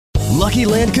Lucky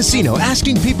Land Casino,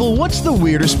 asking people, what's the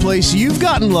weirdest place you've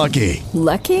gotten lucky?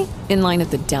 Lucky? In line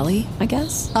at the deli, I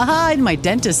guess? Aha, in my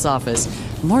dentist's office.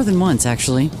 More than once,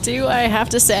 actually. Do I have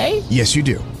to say? Yes, you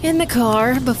do. In the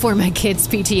car before my kids'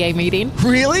 PTA meeting.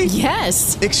 Really?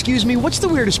 Yes. Excuse me, what's the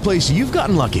weirdest place you've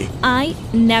gotten lucky? I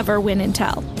never win and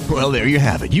tell. Well, there you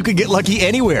have it. You can get lucky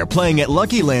anywhere, playing at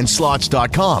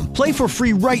LuckyLandSlots.com. Play for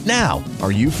free right now.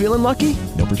 Are you feeling lucky?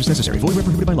 No purchase necessary. Void where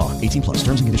prohibited by law. 18 plus.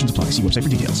 Terms and conditions apply. See website for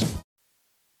details.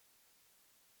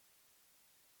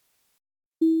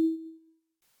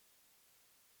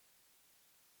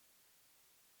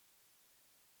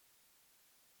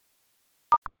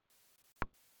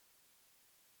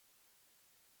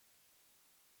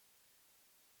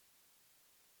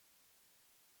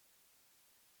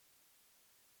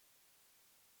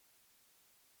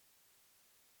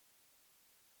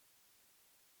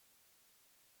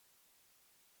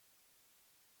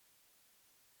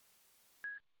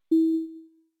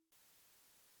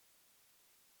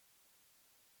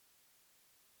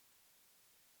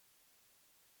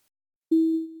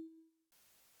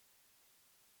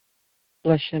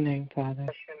 Bless your name, Father.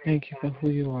 Thank you for who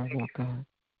you are, Lord God.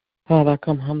 Father, I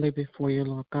come humbly before you,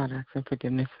 Lord God, asking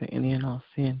forgiveness for any and all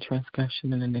sin,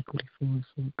 transgression, and iniquity from us,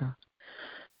 Lord God.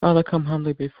 Father, come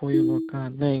humbly before you, Lord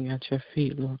God, laying at your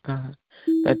feet, Lord God,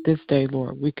 that this day,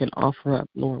 Lord, we can offer up,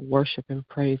 Lord, worship and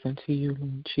praise unto you,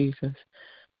 Lord Jesus.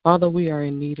 Father, we are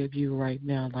in need of you right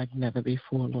now like never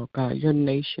before, Lord God. Your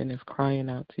nation is crying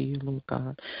out to you, Lord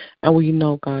God. And we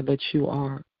know, God, that you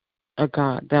are a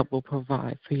God that will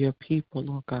provide for your people,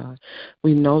 Lord God.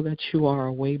 We know that you are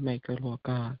a way maker, Lord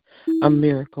God, a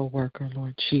miracle worker,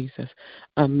 Lord Jesus,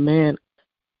 a man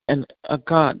and a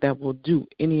God that will do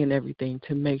any and everything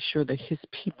to make sure that his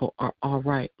people are all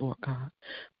right, Lord God.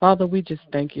 Father, we just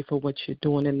thank you for what you're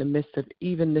doing in the midst of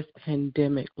even this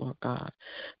pandemic, Lord God,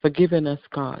 for giving us,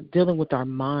 God, dealing with our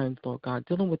minds, Lord God,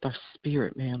 dealing with our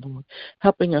spirit, man, Lord,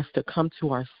 helping us to come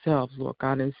to ourselves, Lord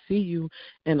God, and see you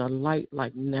in a light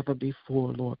like never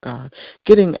before, Lord God,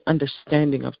 getting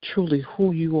understanding of truly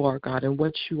who you are, God, and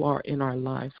what you are in our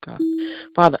lives, God.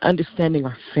 Father, understanding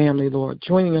our family, Lord,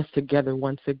 joining us together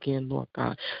once again, Lord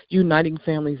God, uniting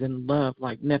families in love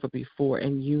like never before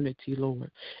and unity,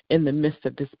 Lord, in the midst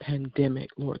of this pandemic,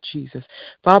 Lord Jesus.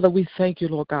 Father, we thank you,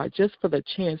 Lord God, just for the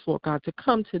chance, Lord God, to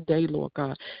come today, Lord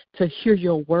God, to hear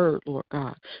your word, Lord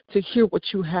God, to hear what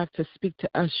you have to speak to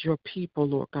us, your people,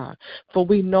 Lord God. For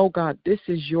we know, God, this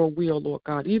is your will, Lord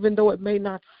God, even though it may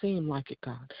not seem like it,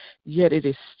 God, yet it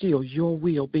is still your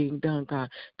will being done, God,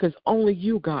 because only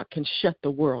you, God, can shut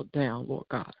the world down, Lord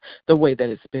God, the way that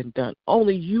it's been done.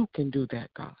 Only you can do that,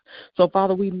 God. So,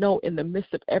 Father, we know in the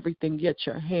midst of everything, yet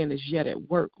your hand is yet at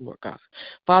work, Lord God.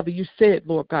 Father, you said,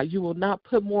 Lord God, you will not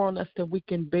put more on us than we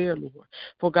can bear, Lord.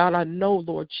 For, God, I know,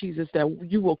 Lord Jesus, that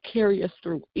you will carry us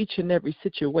through each and every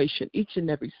situation, each and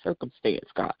every circumstance,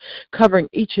 God, covering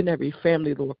each and every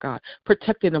family, Lord God,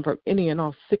 protecting them from any and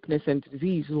all sickness and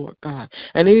disease, Lord God,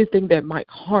 and anything that might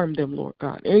harm them, Lord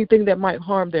God, anything that might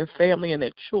harm their family and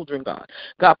their children, God.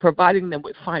 God, providing them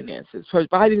with finances,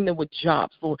 providing them with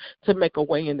jobs, Lord, to make a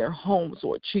way in their homes,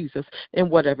 Lord Jesus, and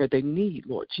whatever they need,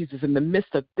 Lord Jesus, in the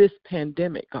midst of this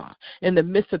pandemic, God, in the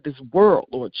midst of this world,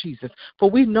 Lord Jesus. For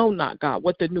we know not, God,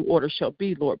 what the new order shall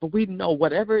be, Lord, but we know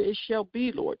whatever it shall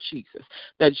be, Lord Jesus,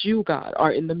 that you, God,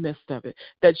 are in the midst of it,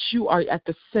 that you are at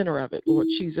the center of it, Lord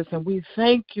Jesus, and we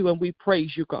thank you and we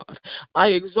praise you, God. I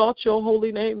exalt your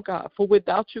holy name, God, for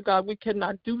without you, God, we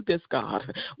cannot do this,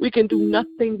 God. We can do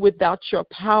nothing without your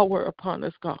power upon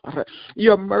us, God,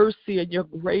 your mercy and your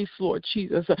grace, Lord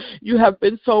Jesus. You have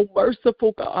been so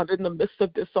merciful, God, in the midst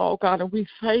of this all, God, and we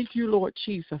thank you, Lord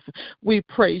Jesus. We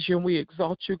praise you and we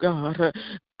exalt you, God.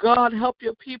 God, help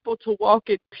your people to walk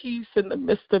in peace in the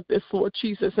midst of this, Lord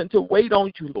Jesus, and to wait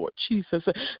on you, Lord Jesus,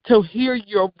 to hear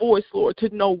your voice, Lord, to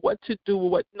know what to do,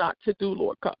 what not to do,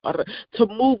 Lord God, to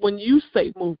move when you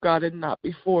say move, God, and not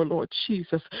before, Lord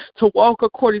Jesus, to walk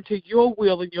according to your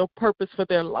will and your purpose for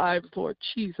their lives, Lord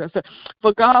Jesus.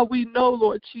 For God, we know,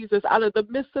 Lord Jesus, out of the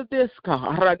midst of this,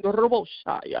 God,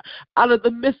 out of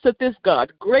the midst of this,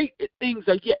 God, great things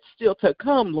are yet still to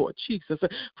come, Lord Jesus.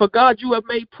 For God, you have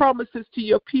made promises to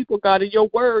your people, God, and your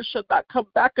word shall not come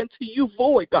back unto you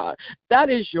void, God. That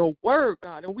is your word,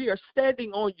 God, and we are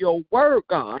standing on your word,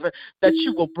 God, that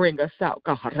you will bring us out,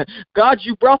 God. God,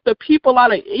 you brought the people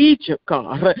out of Egypt,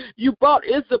 God. You brought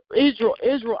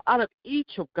Israel out of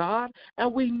Egypt, God,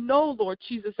 and we know, Lord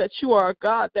Jesus, that you are a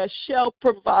God that shall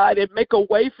provide and make a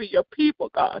way for your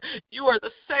people, God. You are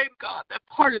the same God that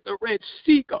parted the Red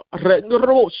Sea, God,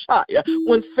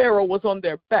 when Pharaoh was on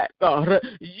their back, God.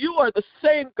 You are the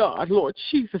same God, Lord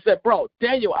Jesus, Jesus, that brought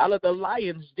Daniel out of the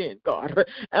lion's den, God.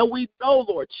 And we know,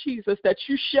 Lord Jesus, that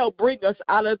you shall bring us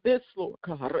out of this, Lord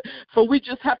God. For we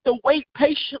just have to wait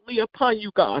patiently upon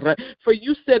you, God. For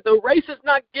you said the race is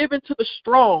not given to the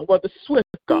strong or the swift,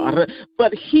 God,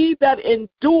 but he that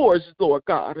endures, Lord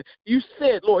God. You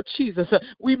said, Lord Jesus,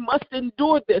 we must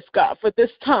endure this, God, for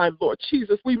this time, Lord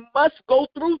Jesus. We must go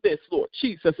through this, Lord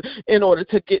Jesus, in order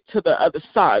to get to the other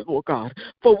side, Lord God.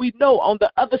 For we know on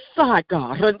the other side,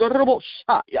 God,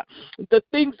 the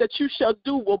things that you shall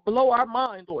do will blow our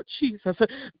mind, Lord Jesus.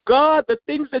 God, the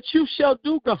things that you shall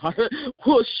do, God,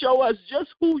 will show us just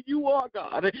who you are,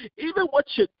 God. Even what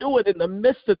you're doing in the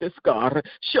midst of this, God,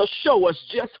 shall show us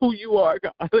just who you are,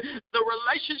 God. The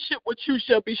relationship with you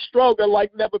shall be stronger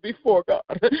like never before, God.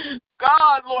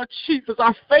 God, Lord Jesus,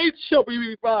 our faith shall be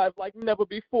revived like never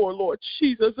before, Lord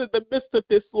Jesus, in the midst of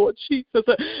this, Lord Jesus.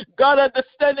 God,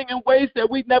 understanding in ways that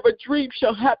we never dreamed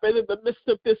shall happen in the midst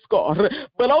of this, God.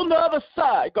 But on the other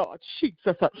side, God,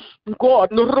 Jesus,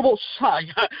 God,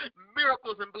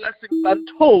 miracles and blessings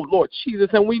untold, Lord Jesus.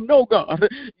 And we know, God,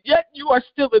 yet you are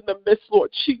still in the midst, Lord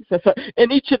Jesus,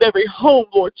 in each and every home,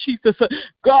 Lord Jesus.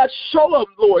 God, show them,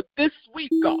 Lord, this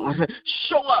week, God.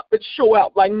 Show up and show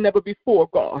out like never before,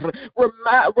 God.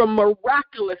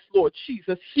 Miraculous, Lord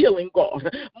Jesus, healing, God.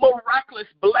 Miraculous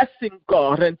blessing,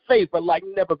 God, and favor like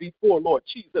never before, Lord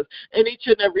Jesus. In each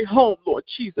and every home, Lord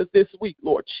Jesus, this week,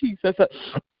 Lord Jesus.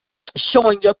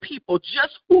 Showing your people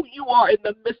just who you are in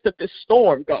the midst of this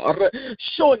storm, God.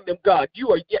 Showing them, God, you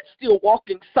are yet still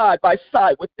walking side by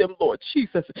side with them, Lord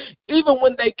Jesus. Even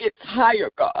when they get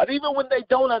tired, God, even when they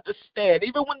don't understand,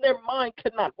 even when their mind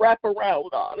cannot wrap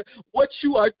around, God, what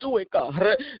you are doing,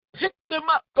 God. Pick them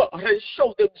up, God, and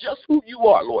show them just who you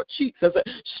are, Lord Jesus.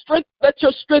 Let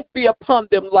your strength be upon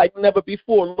them like never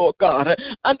before, Lord God.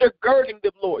 Undergirding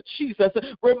them, Lord Jesus.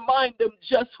 Remind them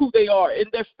just who they are, and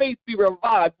their faith be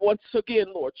revived once again,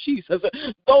 Lord Jesus.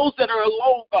 Those that are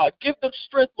alone, God, give them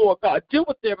strength, Lord God. Deal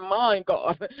with their mind,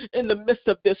 God, in the midst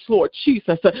of this, Lord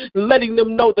Jesus. Letting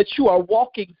them know that you are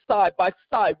walking side by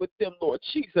side with them, Lord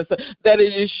Jesus. That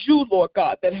it is you, Lord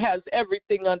God, that has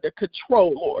everything under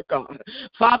control, Lord God.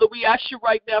 Father, we ask you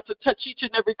right now to touch each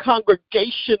and every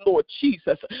congregation, Lord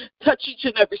Jesus. Touch each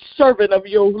and every servant of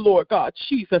your Lord God,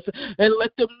 Jesus. And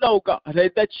let them know, God,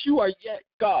 that you are yet,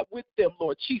 God, with them,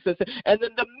 Lord Jesus. And in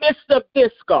the midst of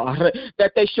this, God,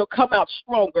 that they shall come out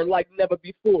stronger like never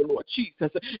before, Lord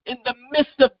Jesus. In the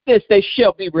midst of this, they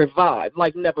shall be revived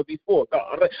like never before,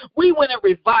 God. We went in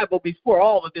revival before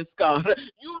all of this, God.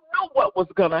 You knew what was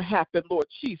going to happen, Lord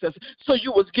Jesus, so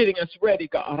you was getting us ready,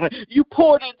 God. You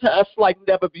poured into us like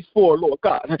never before, Lord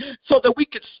God, so that we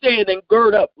could stand and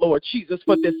gird up, Lord Jesus,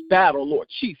 for this battle, Lord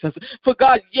Jesus. For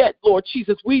God, yet, Lord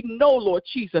Jesus, we know, Lord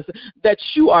Jesus, that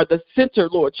you are the center,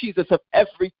 Lord Jesus, of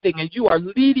everything, and you are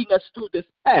leading us through this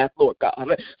path, Lord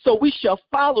God. So we shall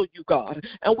follow you, God,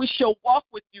 and we shall walk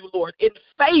with you, Lord, in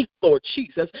faith, Lord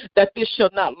Jesus, that this shall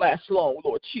not last long,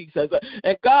 Lord Jesus.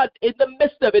 And God, in the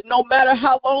midst of it, no matter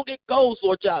how long it goes,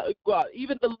 Lord God,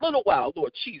 even the little while,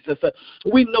 Lord Jesus,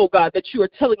 we know, God, that you are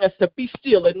telling us to be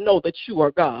still and know that you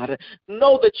are God.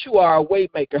 Know that you are our way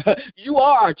maker. You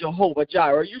are our Jehovah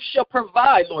Jireh. You shall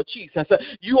provide, Lord Jesus.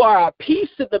 You are our peace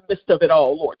in the midst of it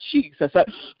all, Lord Jesus.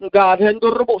 God, and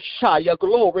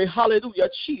glory, hallelujah,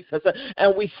 Jesus.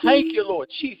 And we thank you, Lord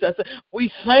Jesus.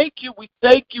 We thank you, we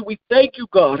thank you, we thank you,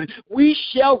 God. We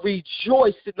shall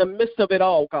rejoice in the midst of it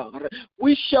all, God.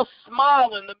 We shall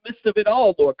smile in the midst of it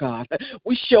all, Lord God.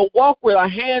 We shall walk with our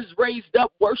hands raised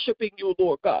up, worshiping you,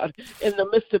 Lord God, in the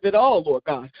midst of it all, Lord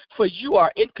God. For you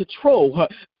are in control.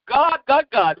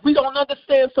 God, we don't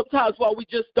understand sometimes why we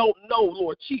just don't know,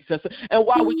 Lord Jesus, and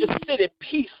why we just sit in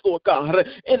peace, Lord God,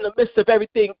 in the midst of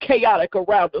everything chaotic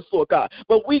around us, Lord God.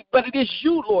 But it is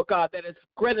you, Lord God, that has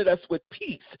granted us with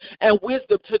peace and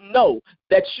wisdom to know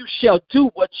that you shall do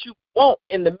what you want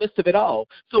in the midst of it all.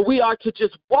 So we are to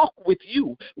just walk with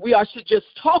you. We are to just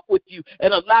talk with you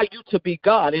and allow you to be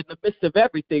God in the midst of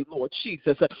everything, Lord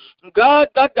Jesus. God,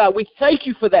 we thank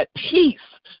you for that peace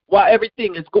while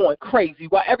everything is going crazy,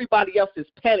 while everybody else is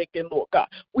panicking, Lord God.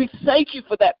 We thank you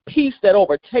for that peace that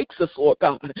overtakes us, Lord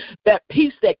God, that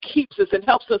peace that keeps us and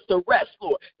helps us to rest,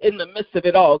 Lord, in the midst of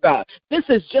it all, God. This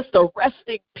is just a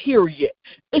resting period.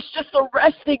 It's just a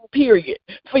resting period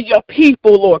for your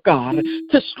people, Lord God,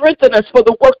 to strengthen strengthen us for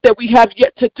the work that we have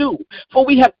yet to do. For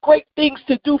we have great things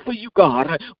to do for you,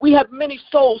 God. We have many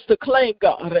souls to claim,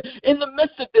 God. In the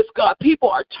midst of this, God, people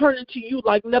are turning to you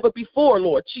like never before,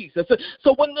 Lord Jesus.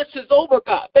 So when this is over,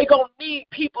 God, they're going to need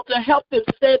people to help them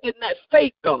stand in that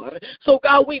faith, God. So,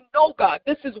 God, we know, God,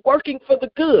 this is working for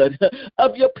the good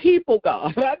of your people,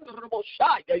 God.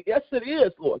 Yes, it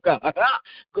is, Lord God.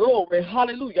 Glory,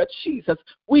 hallelujah, Jesus.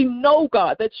 We know,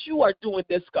 God, that you are doing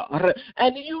this, God,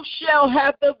 and you shall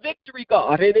have the victory,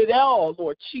 God, in it all,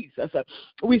 Lord Jesus.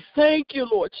 We thank you,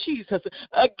 Lord Jesus.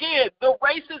 Again, the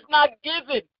race is not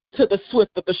given to the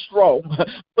swift or the strong,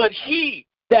 but he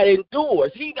that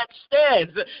endures, he that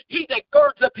stands, he that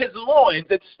girds up his loins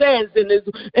and stands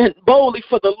and boldly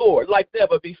for the Lord like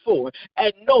never before,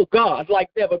 and know God like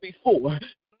never before.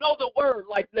 Know the word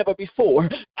like never before,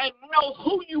 and know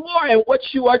who you are and what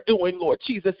you are doing, Lord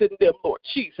Jesus, in them, Lord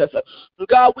Jesus.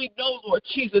 God, we know, Lord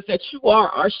Jesus, that you are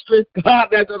our strength,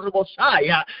 God, as a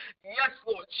Messiah. Yes,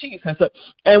 Lord Jesus.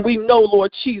 And we know,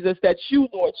 Lord Jesus, that you,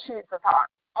 Lord Jesus, are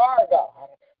our God,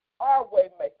 our way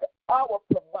maker, our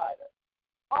provider,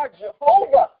 our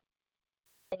Jehovah.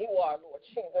 You are, Lord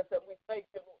Jesus, and we thank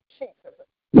you, Lord Jesus.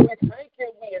 We thank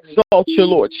you, we exalt you,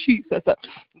 Lord Jesus.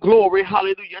 Glory,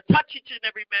 hallelujah. Touch each and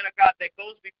every man of God that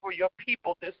goes before your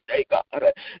people this day, God.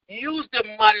 Use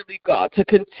them mightily, God, to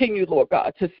continue, Lord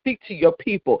God, to speak to your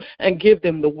people and give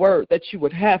them the word that you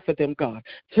would have for them, God,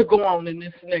 to go on in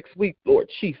this next week, Lord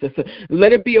Jesus.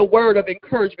 Let it be a word of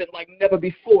encouragement like never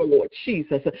before, Lord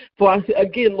Jesus. For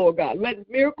again, Lord God, let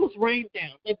miracles rain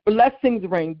down, let blessings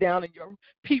rain down in your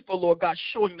people, Lord God,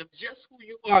 showing them just who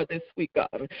you are this week,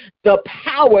 God. The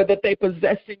power that they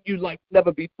possess in you like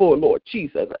never before, Lord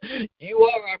Jesus. You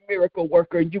are our miracle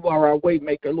worker, and you are our way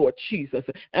maker, Lord Jesus.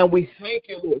 And we thank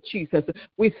you, Lord Jesus.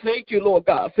 We thank you, Lord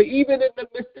God, for even in the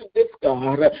midst of this,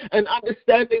 God, an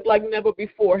understanding like never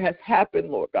before has happened,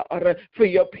 Lord God, for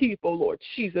your people, Lord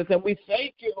Jesus. And we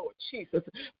thank you, Lord Jesus.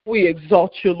 We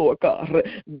exalt you, Lord God.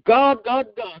 God,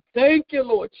 thank you,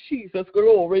 Lord Jesus.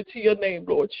 Glory to your name,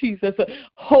 Lord Jesus.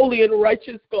 Holy and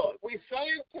righteous God, we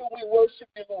thank you. We worship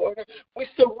you, Lord. We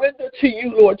surrender to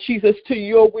you, Lord Jesus, to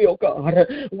your will, God.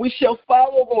 We shall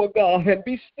follow, Lord God, and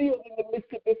be still in the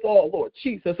midst of this all, Lord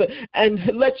Jesus, and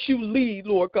let you lead,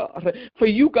 Lord God. For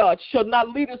you, God, shall not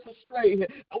lead us astray.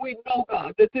 We know,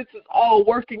 God, that this is all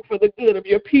working for the good of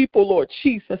your people, Lord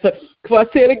Jesus. So I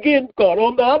say it again, God,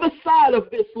 on the other side of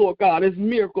this, Lord God, is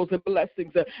miracles and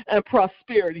blessings and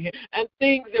prosperity and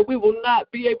things that we will not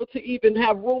be able to even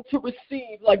have room to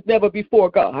receive like never before,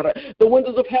 God. The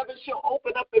windows of heaven shall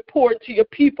open up and pour into your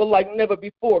people like never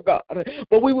before, God.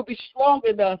 But we will be strong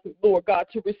enough, Lord God,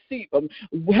 to receive them.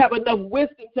 We have enough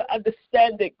wisdom to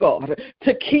understand it, God,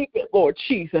 to keep it, Lord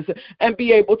Jesus, and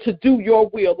be able to do your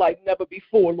will like never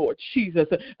before, Lord Jesus.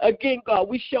 Again, God,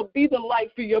 we shall be the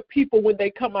light for your people when they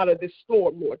come out of this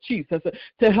storm, Lord Jesus,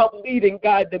 to help lead and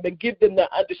guide them and give them the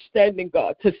understanding,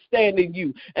 God, to stand in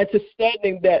you and to stand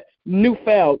in that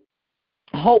newfound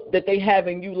hope that they have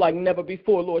in you like never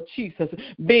before, Lord Jesus,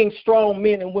 being strong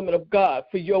men and women of God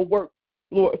for your work,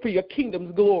 Lord, for your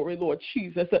kingdom's glory, Lord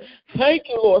Jesus. Thank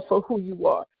you, Lord, for who you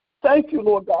are. Thank you,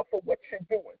 Lord God, for what you're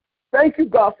doing. Thank you,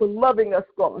 God, for loving us,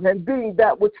 God, and being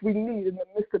that which we need in the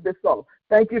midst of this all.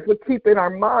 Thank you for keeping our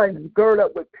minds girded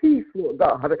up with peace, Lord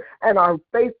God, and our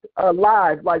faith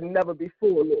alive like never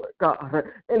before, Lord God,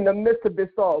 in the midst of this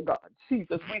all, God.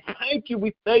 Jesus, we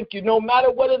thank you, no matter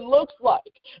what it looks like,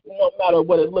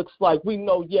 we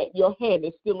know yet your hand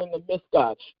is still in the midst,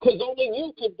 God, because only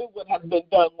you can do what has been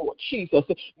done, Lord Jesus.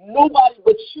 Nobody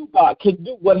but you, God, can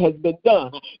do what has been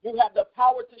done. You have the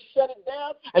power to shut it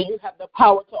down, and you have the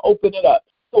power to open it up.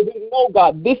 So we know,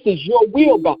 God, this is your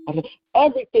will, God.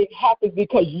 Everything happens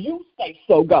because you say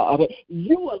so, God.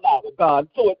 You allow it, God.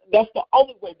 So that's the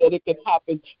only way that it can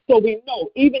happen. So we know,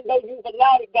 even though you've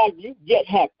allowed it, God, you yet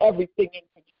have everything in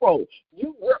control.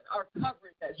 You yet are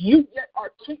covering us. You yet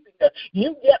are keeping us.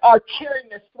 You yet are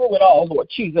carrying us through it all, Lord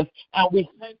Jesus. And we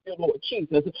thank you, Lord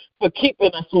Jesus, for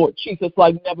keeping us, Lord Jesus,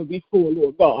 like never before,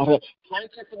 Lord God.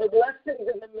 Thank you for the blessings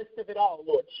in the midst of it all,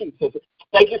 Lord Jesus.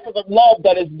 Thank you for the love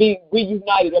that is being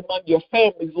reunited among your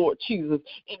families, Lord Jesus,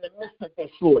 in the midst of this,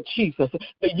 Lord Jesus.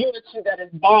 The unity that is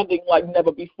bonding like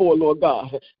never before, Lord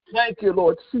God. Thank you,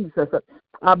 Lord Jesus.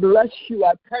 I bless you.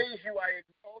 I praise you. I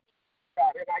exalt you,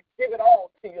 God, and I give it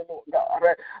all to you, Lord God.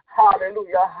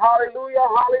 Hallelujah, hallelujah,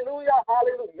 hallelujah,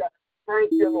 hallelujah.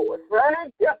 Thank you, Lord.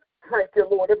 Thank you. Thank you,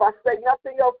 Lord. If I say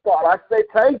nothing else, God, I say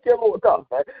thank you, Lord God.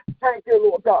 Thank you,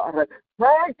 Lord God.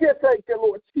 Thank you,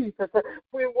 Lord Jesus.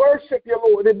 We worship you,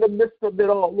 Lord Lord, in the midst of it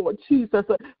all, Lord Jesus.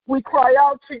 We cry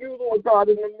out to you, Lord God,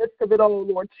 in the midst of it all,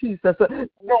 Lord Jesus,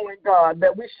 knowing, God,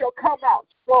 that we shall come out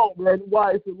stronger and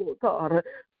wiser, Lord God.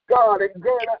 God, and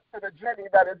gird us to the journey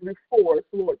that is before us,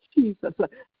 Lord Jesus.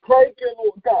 Thank you,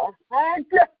 Lord God. Thank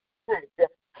you. Thank you.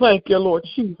 Thank you, Lord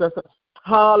Jesus.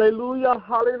 Hallelujah,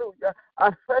 hallelujah. I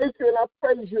thank you and I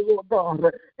praise you, Lord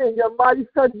God. In your mighty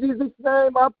Son, Jesus'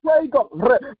 name, I pray, God.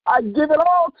 I give it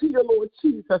all to you, Lord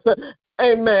Jesus.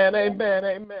 Amen, amen,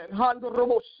 amen.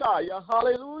 Hallelujah,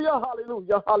 hallelujah,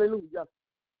 hallelujah.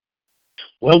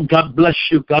 Well, God bless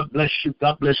you. God bless you.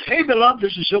 God bless. Hey, beloved,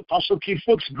 this is your Apostle Keith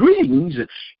Brooks. Greetings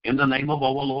in the name of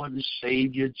our Lord and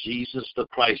Savior, Jesus the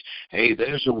Christ. Hey,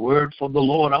 there's a word from the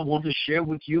Lord I want to share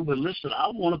with you. But listen, I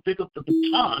want to pick up the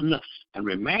baton and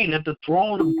remain at the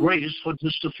throne of grace for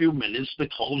just a few minutes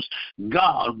because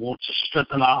God wants to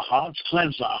strengthen our hearts,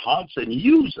 cleanse our hearts, and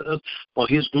use us for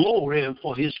His glory and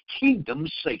for His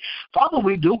kingdom's sake. Father,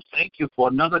 we do thank you for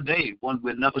another day, one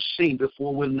we've never seen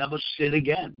before, we'll never see it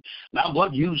again. Now,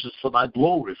 God, use us for thy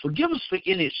glory. Forgive us for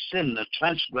any sin or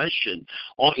transgression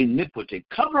or iniquity.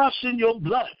 Cover us in your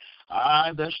blood.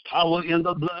 There's power in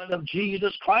the blood of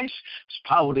Jesus Christ. It's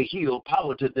power to heal,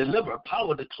 power to deliver,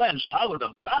 power to cleanse, power to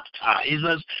baptize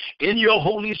us in your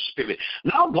Holy Spirit.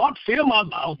 Now, God, fill my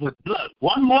mouth with blood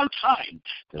one more time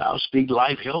that I'll speak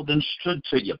life, health, and strength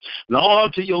to you.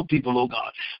 Lord, to your people, oh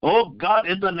God. Oh God,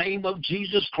 in the name of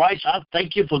Jesus Christ, I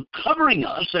thank you for covering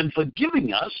us and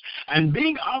forgiving us and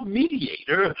being our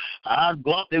mediator.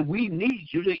 God, that we need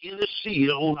you to intercede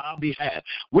on our behalf.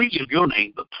 We give your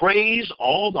name the praise,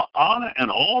 all the honor, and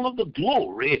all of the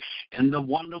glory in the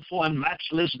wonderful and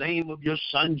matchless name of your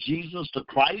Son, Jesus the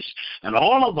Christ. And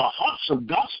all of the hearts of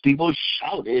God's people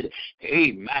shouted,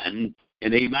 amen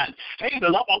and amen. Hey,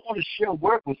 beloved, I want to share a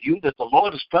word with you that the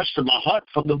Lord has pressed in my heart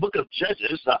from the book of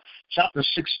Judges, chapter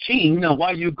 16. Now,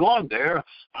 while you're going there,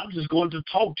 I'm just going to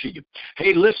talk to you.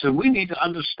 Hey, listen, we need to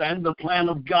understand the plan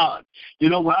of God. You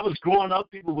know, when I was growing up,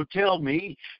 people would tell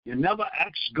me, you never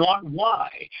ask God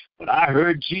why. But I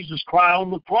heard Jesus cry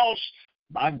on the cross,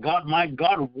 my God,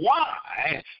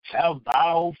 why have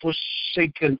thou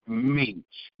forsaken me?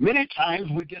 Many times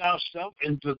we get ourselves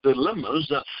into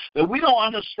dilemmas that we don't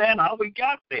understand how we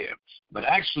got there. But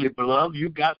actually, beloved, you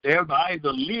got there by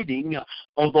the leading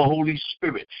of the Holy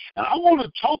Spirit. And I want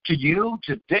to talk to you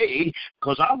today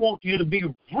because I want you to be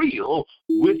real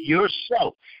with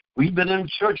yourself. We've been in the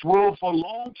church world for a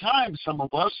long time, some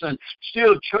of us, and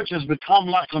still church has become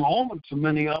like an omen to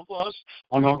many of us,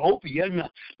 on an opium,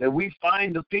 that we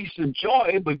find the peace and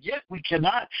joy, but yet we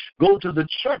cannot go to the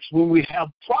church when we have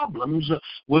problems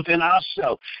within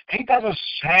ourselves. Ain't that a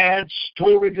sad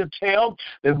story to tell,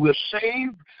 that we're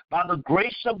saved by the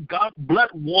grace of God,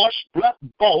 blood washed, blood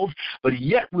bought, but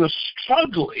yet we're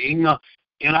struggling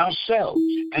in ourselves.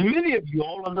 And many of you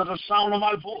all, under the sound of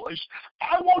my voice,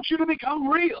 I want you to become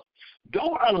real.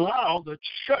 Don't allow the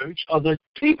church or the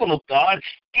people of God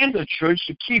in the church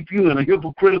to keep you in a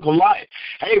hypocritical life.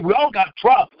 Hey, we all got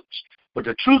problems. But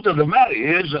the truth of the matter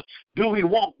is, do we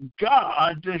want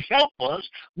God to help us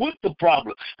with the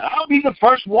problem? And I'll be the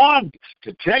first one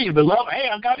to tell you, beloved, hey,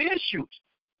 I got issues.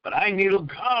 But I need a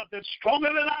God that's stronger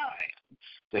than I am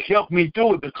to help me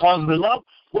through it, because, beloved,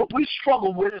 what we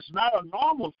struggle with is not a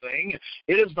normal thing.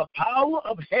 It is the power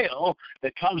of hell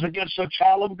that comes against a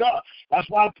child of God. That's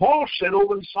why Paul said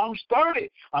over in Psalms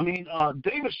 30,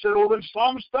 David said over in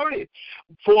Psalms 30,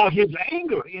 for his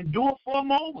anger endure for a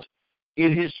moment.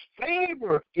 In his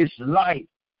favor is life.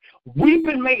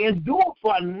 Weeping may endure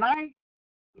for a night,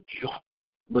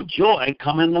 but joy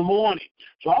come in the morning.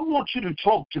 So I want you to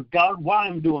talk to God while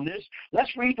I'm doing this.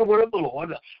 Let's read the word of the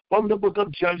Lord from the book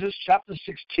of Judges, chapter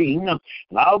 16, and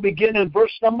I'll begin in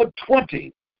verse number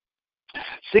 20.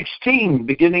 16,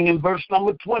 beginning in verse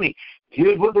number 20.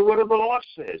 Here's what the word of the Lord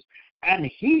says.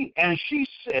 And she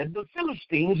said, the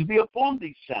Philistines be upon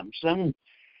thee, Samson.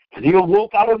 And he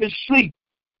awoke out of his sleep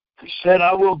and said,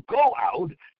 I will go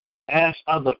out as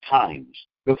other times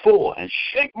before and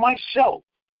shake myself.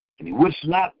 And he wist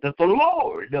not that the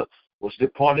Lord was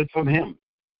departed from him.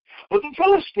 But the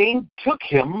Philistine took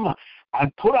him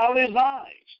and put out his eyes,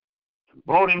 and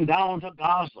brought him down to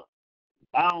Gaza,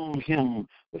 bound him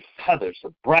with feathers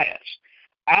of brass.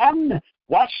 And,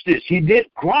 watch this, he did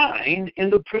grind in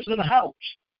the prison house.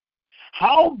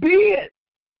 Howbeit,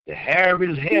 the hair of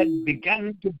his head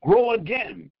began to grow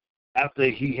again after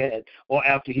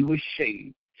he was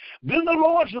shaved. Then the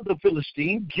lords of the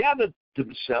Philistine gathered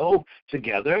themselves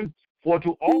together for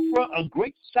to offer a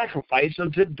great sacrifice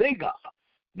unto Dagon,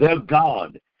 their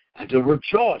God, and to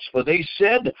rejoice. For they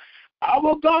said,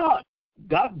 our God.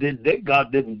 God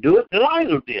didn't do it,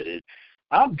 Delilah did it.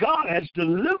 our God has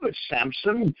delivered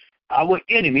Samson, our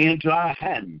enemy, into our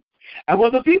hand. And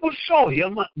when the people saw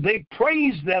him, they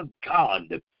praised their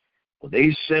God. For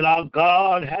they said, our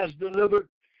God has delivered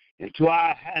into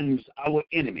our hands our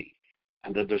enemy,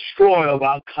 and the destroyer of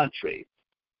our country,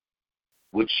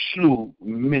 which slew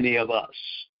many of us.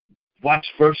 Watch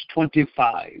verse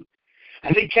 25.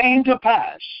 And it came to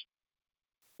pass,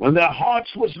 when their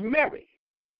hearts was merry,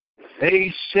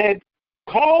 they said,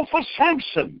 call for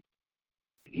Samson,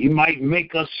 he might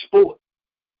make us sport.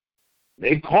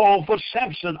 They called for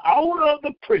Samson out of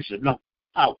the prison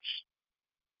house,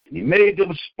 and he made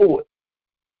them sport.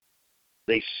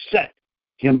 They set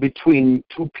him between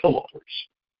two pillars.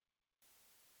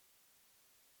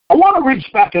 I want to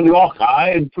reach back in the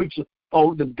archive and preach a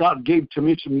thought that God gave to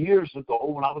me some years ago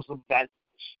when I was a Baptist.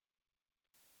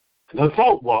 The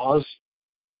thought was,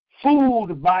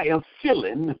 food by a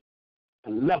filling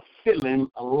and left filling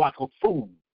a lack of food.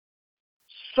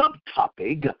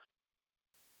 Subtopic,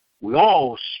 we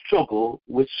all struggle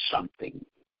with something.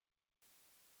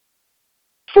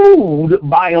 Food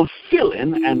by a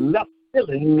filling and left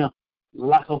filling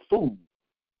lack of food.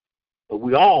 But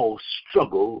we all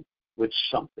struggle with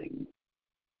something.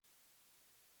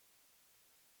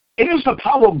 It is the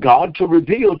power of God to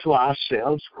reveal to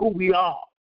ourselves who we are.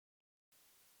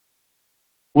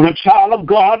 When a child of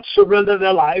God surrenders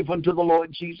their life unto the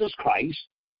Lord Jesus Christ,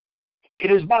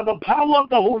 it is by the power of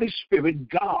the Holy Spirit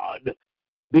God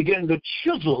begin to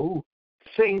chisel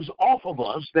things off of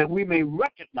us that we may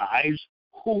recognize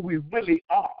who we really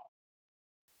are.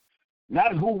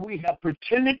 Not who we have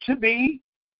pretended to be,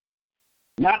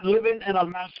 not living in a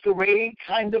masquerade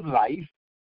kind of life,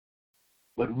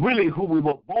 but really who we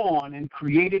were born and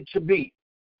created to be.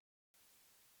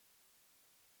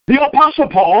 The Apostle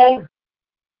Paul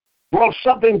brought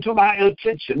something to my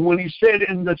attention when he said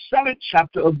in the 7th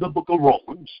chapter of the book of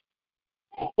Romans,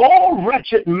 "O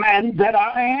wretched man that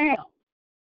I am,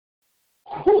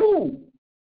 who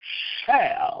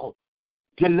shall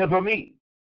deliver me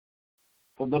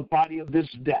from the body of this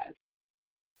death?"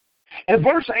 In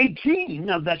verse 18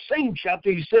 of that same chapter,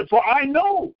 he said, "For I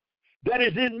know that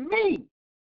is in me,"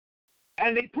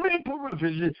 and they put in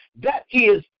parentheses, "that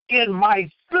is in my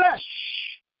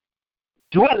flesh,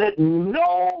 dwelleth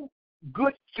no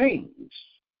good things."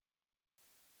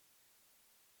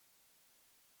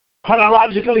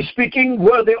 Chronologically speaking,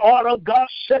 where the order of God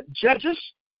set judges,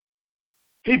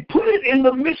 he put it in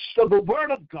the midst of the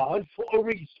Word of God for a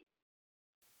reason.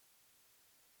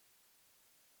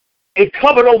 It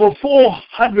covered over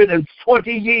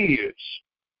 440 years.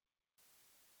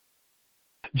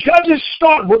 Judges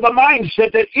start with the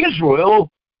mindset that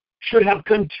Israel should have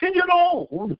continued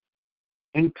on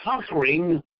in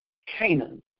conquering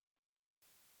Canaan.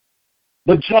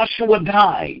 But Joshua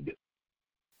died.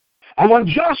 And when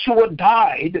Joshua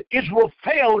died, Israel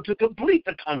failed to complete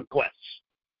the conquest.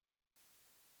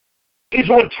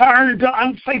 Israel turned to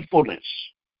unfaithfulness.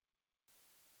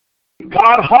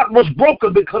 God's heart was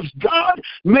broken because God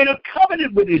made a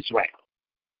covenant with Israel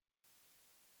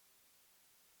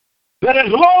that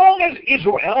as long as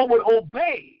Israel would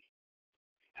obey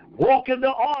and walk in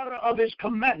the order of his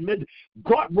commandment,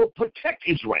 God would protect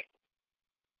Israel.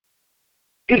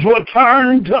 Israel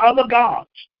turned to other gods.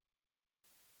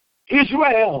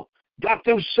 Israel got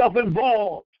themselves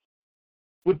involved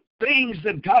with things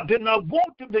that God did not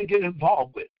want them to get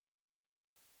involved with.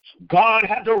 So God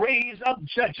had to raise up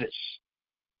judges.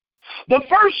 The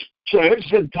first judge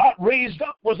that God raised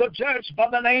up was a judge by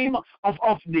the name of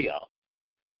Othniel.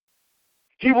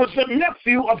 He was the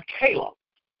nephew of Caleb.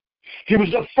 He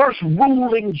was the first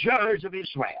ruling judge of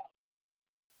Israel.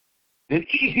 Then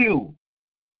Ehud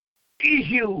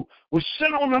was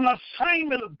sent on an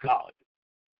assignment of God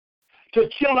to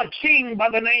kill a king by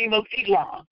the name of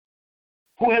Eglon,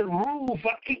 who had ruled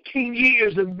for 18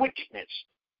 years in wickedness.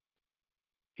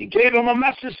 He gave him a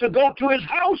message to go to his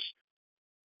house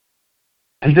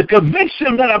and to convince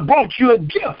him that I brought you a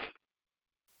gift.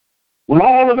 When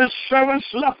all of his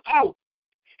servants left out,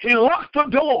 he locked the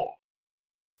door,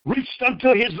 reached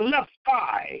unto his left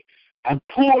thigh, and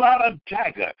pulled out a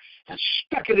dagger and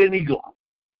stuck it in Eglon.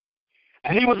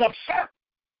 And he was a fat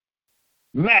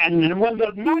man, and when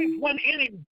the knife went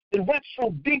in, it went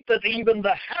so deep that even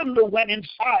the handle went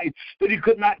inside that he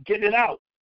could not get it out.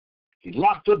 He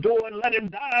locked the door and let him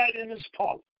die in his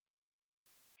parlor.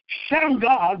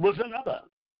 Shamgar was another.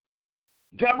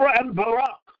 Deborah and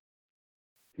Barak.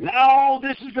 Now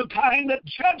this is the time that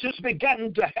judges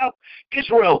began to help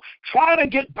Israel try to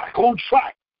get back on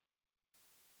track.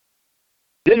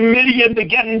 Then Midian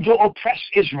began to oppress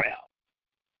Israel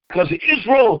because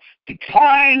Israel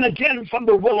declined again from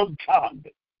the will of God.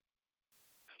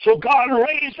 So God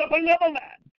raised up another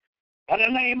man by the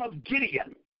name of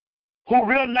Gideon, whose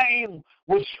real name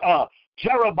was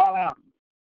Jeroboam,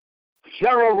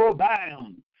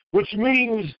 which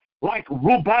means like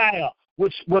Rubiah,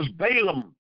 which was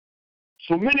Balaam.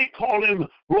 So many call him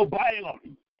Rubiah,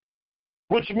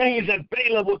 which means that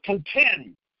Balaam would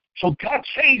contend. So God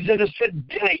changed it and said,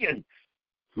 Gideon,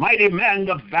 mighty man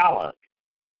of valor.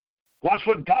 Watch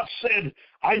what God said.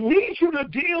 I need you to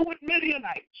deal with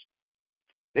Midianites.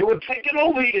 They were taking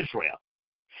over Israel.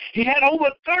 He had over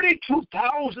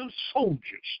 32,000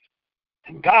 soldiers.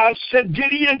 And God said,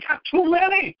 Gideon got too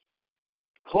many,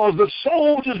 because the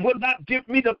soldiers would not give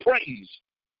me the praise.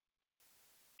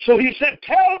 So he said,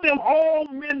 tell them, all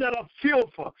men that are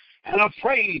fearful and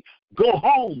afraid, go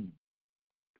home.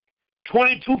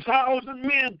 22,000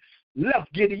 men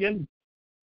left Gideon,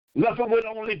 left him with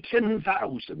only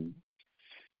 10,000.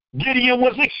 Gideon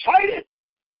was excited.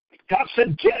 God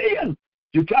said, Gideon,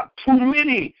 you got too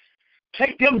many.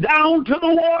 Take them down to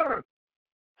the water.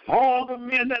 All the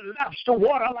men that laps the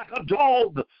water like a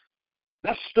dog,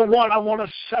 that's the one I want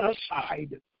to set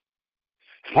aside.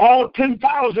 All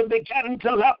 10,000 began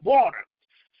to lap water.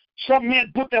 Some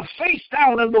men put their face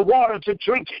down in the water to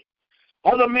drink it.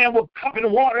 Other men were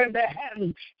cupping water in their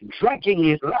hand, drinking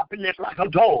it, lapping it like a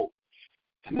dog.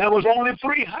 And there was only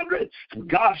 300. And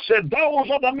God said, those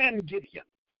are the men, Gideon.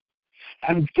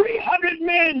 And 300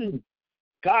 men,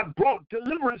 God brought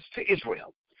deliverance to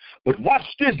Israel. But watch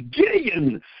this,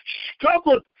 Gideon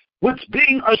struggled with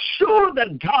being assured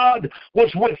that God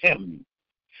was with him.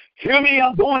 Hear me,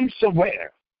 I'm going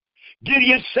somewhere.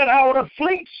 Gideon set out a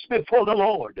fleece before the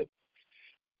Lord,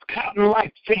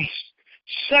 cotton-like fleece,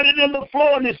 set it in the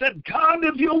floor, and he said, God,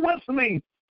 if you're with me,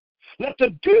 let the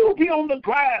dew be on the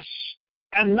grass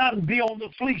and none be on the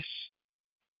fleece.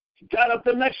 He got up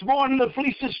the next morning, the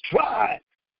fleece is dry.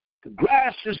 The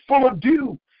grass is full of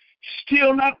dew,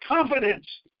 still not confident.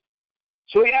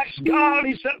 So he asked God,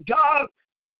 he said, God,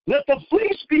 let the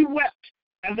fleece be wet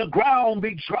and the ground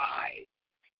be dry.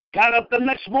 Got up the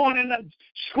next morning and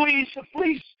squeezed the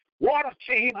fleece. Water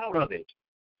came out of it.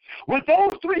 With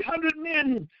those 300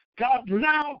 men, God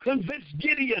now convinced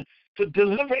Gideon to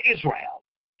deliver Israel.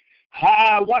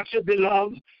 Watch it,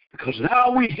 beloved, because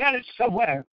now we headed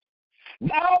somewhere.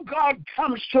 Now God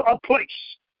comes to a place.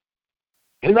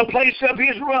 In the place of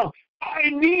Israel,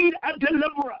 I need a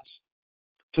deliverer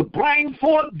to bring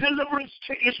forth deliverance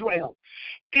to Israel.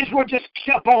 Israel just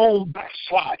kept on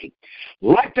backsliding.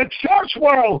 Like the church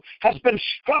world has been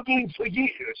struggling for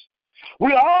years.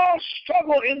 We all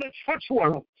struggle in the church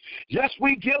world. Yes,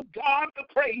 we give God the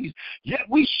praise, yet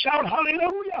we shout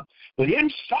hallelujah. But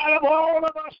inside of all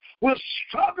of us, we're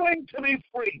struggling to be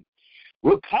free.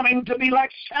 We're coming to be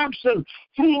like Samson,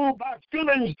 fooled by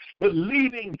feelings, but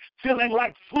leaving feeling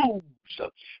like fools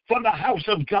from the house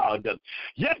of God.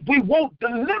 Yet we want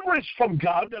deliverance from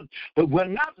God, but we're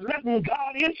not letting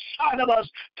God inside of us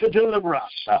to deliver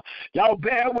us. Y'all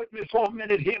bear with me for a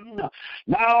minute here.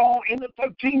 Now, in the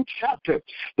 13th chapter,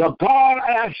 the God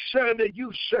I serve that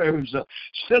you serve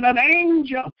sent an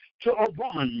angel to a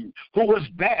woman who was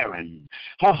barren.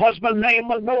 Her husband named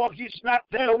Manoah, he's not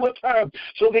there with her.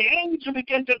 So the angel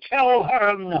began to tell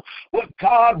her what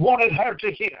God wanted her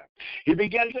to hear. He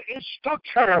began to instruct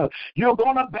her, you're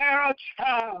going to bear a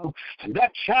child, and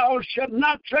that child should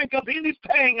not drink of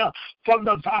anything from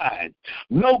the vine.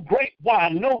 No grape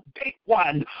wine, no date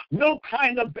wine, no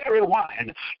kind of berry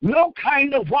wine, no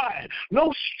kind of wine,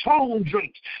 no strong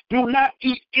drink. Do not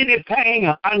eat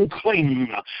anything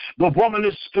unclean. The woman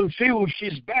is confused.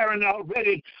 She's barren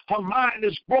already. Her mind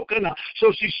is broken.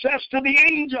 So she says to the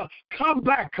angel, come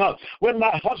back when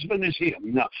my husband is here.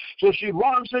 So she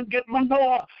runs and get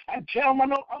Manoah and tell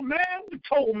Manoah, a man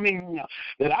told me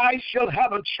that I shall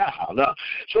have a child.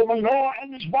 So Manoah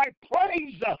and his wife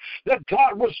praised that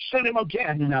God would send him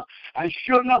again. And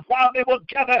sure enough, while they were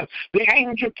together, the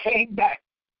angel came back.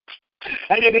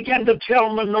 And he began to tell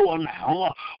Manoah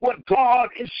now what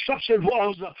God's instruction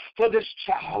was for this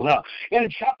child. In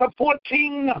chapter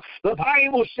 14, the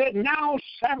Bible said, now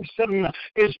Samson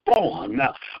is born.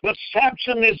 But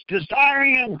Samson is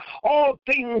desiring all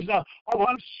things of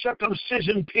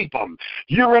uncircumcision people.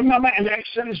 You remember in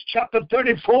Exodus chapter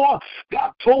 34,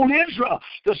 God told Israel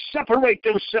to separate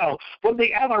themselves from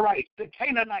the Amorite, the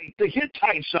Canaanite, the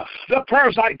Hittites, the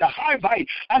Perizzite, the Hivite,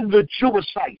 and the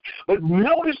Jebusite. But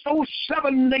notice those 7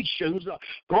 7 nations,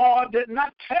 God did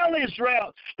not tell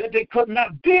Israel that they could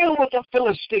not deal with the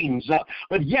Philistines,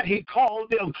 but yet he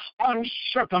called them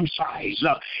uncircumcised.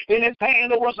 Anything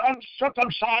that was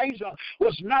uncircumcised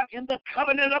was not in the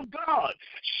covenant of God.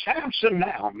 Samson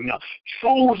now,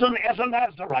 chosen as a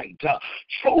Nazarite,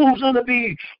 chosen to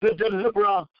be the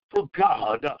deliverer for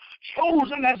God,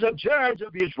 chosen as a judge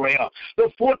of Israel,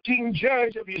 the 14th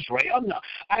judge of Israel,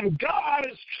 and God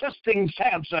is trusting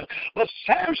Samson, but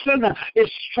Samson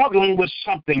is struggling with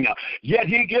something, yet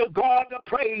he gives God the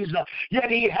praise,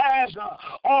 yet he has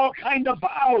all kind of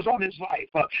vows on his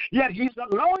life, yet he's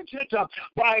anointed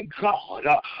by God.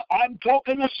 I'm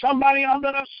talking to somebody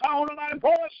under the sound of my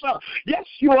voice. Yes,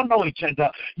 you're anointed.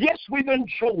 Yes, we've been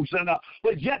chosen,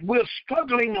 but yet we're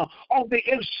struggling on the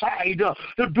inside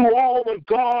to do all that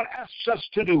God asks us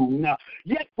to do.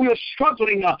 Yet we're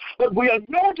struggling, but we are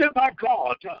anointed by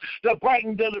God to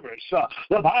bring deliverance.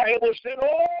 The Bible said,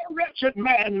 "Oh, wretched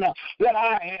man that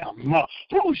I am,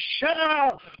 who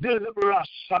shall deliver us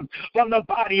from the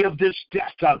body of this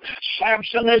death?"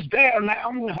 Samson is there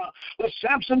now, but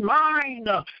Samson's mind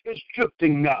is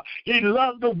drifting. He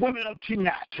loved the women of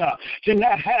Timnath.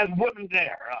 Timnath has women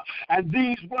there, and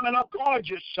these women are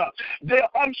gorgeous. They're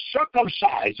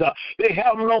uncircumcised. They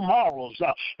have no morals.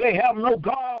 They have no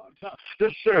God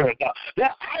to serve.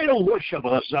 They're idol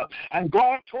worshippers. And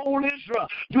God told Israel,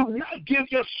 do not give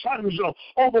your sons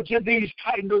over to these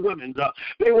kind of women.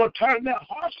 They will turn their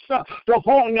hearts to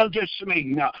whoring against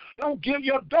me. Don't give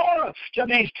your daughter to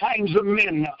these kinds of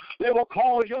men. They will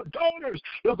cause your daughters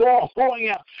to go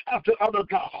whoring after other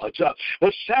gods.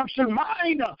 But Samson's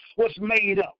mind was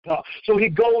made up. So he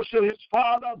goes to his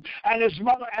father and his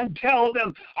mother and tells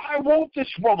them, I want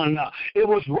this woman. It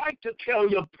was right to tell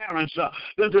your parents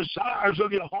the desires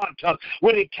of your heart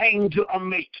when it came to a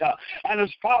mate. And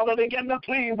his father began to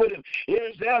plead with him.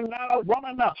 Is there not a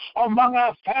woman among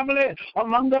our family,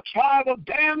 among the tribe of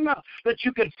Dan, that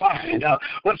you could find?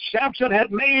 But Samson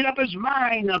had made up his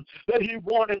mind that he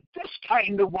wanted this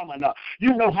kind of woman.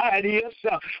 You know how it is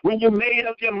when you made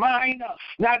up your mind,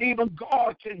 not even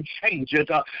God can change it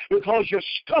because you're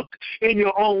stuck in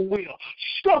your own will,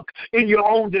 stuck in your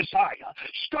own desire,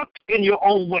 stuck in your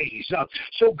own ways.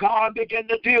 So God began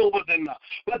to deal with him.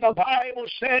 But the Bible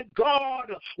said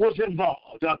God was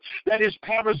involved, that his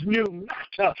parents knew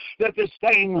not that this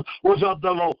thing was of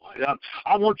the Lord.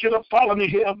 I want you to follow me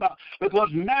here because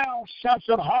now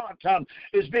Samson's heart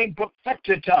is being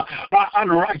perfected by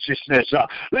unrighteousness.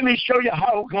 Let me show you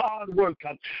how God works.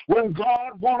 When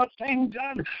God wants a thing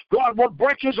done, God will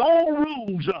break his own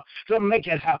rules to make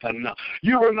it happen.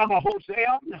 You remember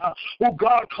Hosea, who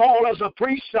God called as a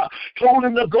priest, told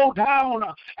him to go down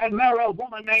and marry a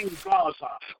woman named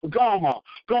Gomer.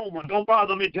 Don't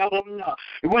bother me, devil.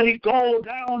 When he goes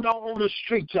down on the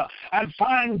streets and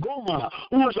find Gomer,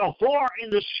 who is a whore in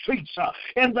the streets,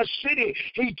 in the city,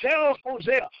 he tells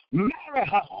Hosea, marry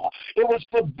her. It was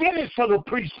forbidden for the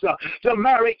priest to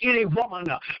marry any woman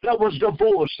that was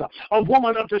divorced, a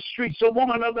woman of the streets, a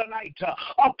woman of the night,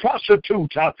 a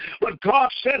prostitute. But God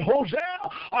said, Hosea,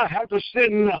 I have to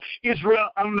send Israel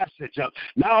a message.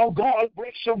 Now God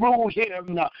breaks the rule here.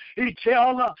 He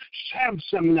tells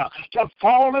Samson to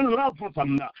fall in love with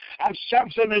him. And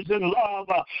Samson is in love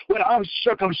with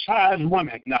uncircumcised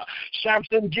women.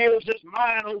 Samson gives his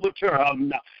mind over to her.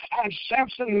 And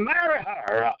Samson marries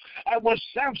her. And when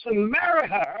Samson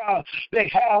marries her, they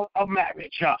have a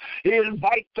marriage. He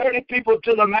invites 30 people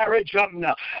to the marriage, and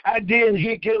then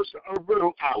he gives a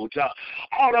riddle out.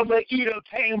 Out of the eater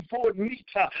came forth meat,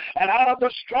 and out of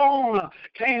the strong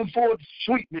came forth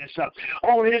sweetness.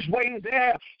 On his way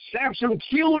there, Samson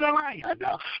killed a lion.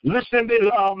 Listen,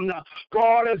 beloved,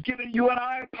 God has given you and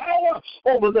I power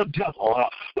over the devil,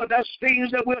 but there's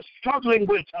things that we're struggling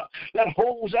with that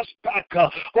holds us back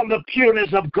from the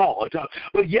pureness of God.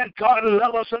 But yet God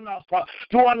loves us enough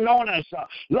to anoint us,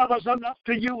 love us enough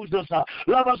to use us,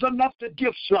 love us enough to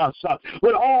gift us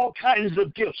with all kinds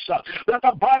of gifts that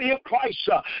the body of Christ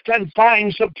can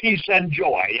find some peace and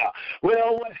joy.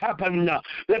 Well, what happened?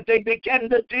 That they began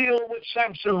to deal with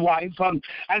Samson's wife,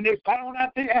 and they found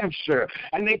out the answer,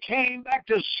 and they came back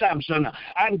to Samson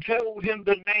and told him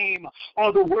the name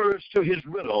or the words to his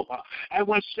riddle. And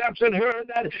when Samson heard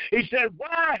that, he said,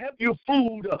 why have you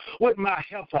fooled with my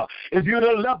heifer? If you'd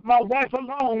have left my wife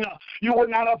alone, you would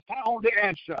not have found the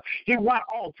answer. He went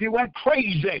off. He went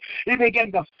crazy. He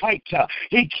began to fight.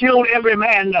 He killed every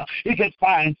man he could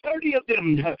find. 30 of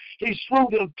them, he slew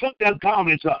them, took their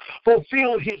garments,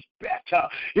 fulfilled his bet.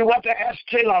 He went to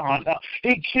Ashkelon God.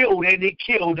 He killed and he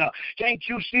killed. Can't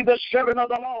you see the servant of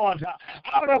the Lord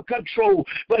out of control?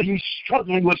 But he's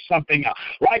struggling with something.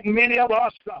 Like many of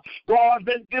us, God's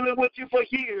been dealing with you for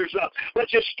years,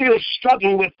 but you're still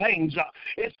struggling with things.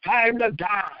 It's time to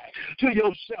die to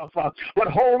yourself. But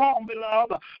hold on,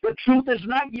 beloved. The truth is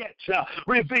not yet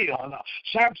revealed.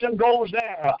 Samson goes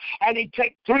there and he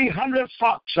takes 300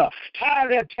 fox, tie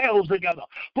their tails together,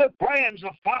 put brands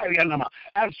of fire in them,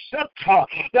 and set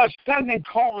their standing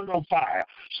corn on fire,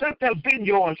 set their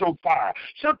vineyards on fire,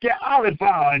 set their olive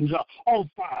vines on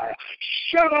fire,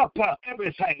 shut up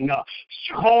everything,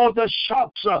 cause the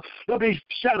shops to be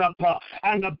set up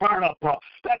and to burn up.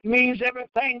 That means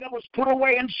everything that was put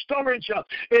away in storage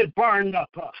is burned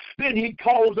up. Then he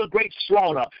caused a great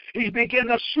slaughter. He began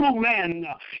to slew men.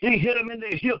 He hit them in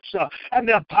their hips and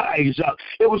their thighs.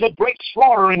 It was a great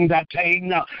slaughtering that day,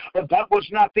 but that was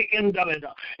not the end of it.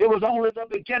 It was only the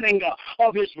beginning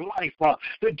of his life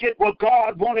to get what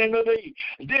God wanted him to be.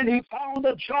 Then he found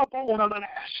the jawbone of an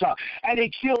ass, and he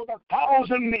killed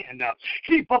 1,000 men,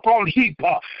 heap upon heap.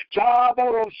 Samson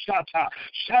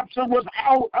was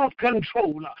out of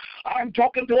control. I'm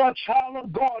talking to a child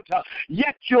of God.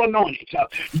 Yet you're anointed.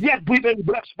 Yet we've been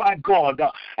blessed by God.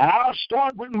 And I'll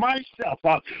start with myself.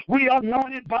 We are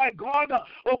anointed by God,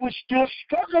 but we're still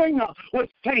struggling with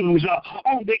things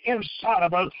on the inside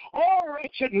of us. Oh,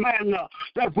 wretched man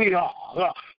that we are.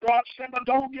 God said, but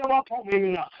don't give up on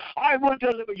me. I will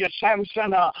deliver you,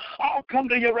 Samson. I'll come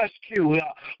to your rescue.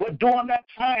 But during that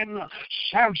time,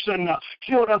 Samson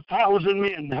killed 1,000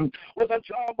 men with a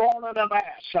jawbone and an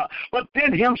ass. But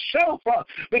then himself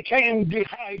became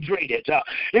dehydrated.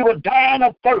 He was dying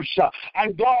of thirst.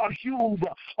 And God hewed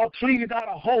or cleaved out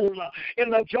a hole in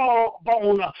the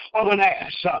jawbone of an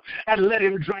ass and let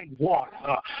him drink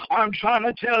water. I'm trying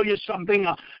to tell you something.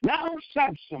 Now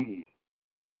Samson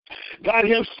got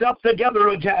himself together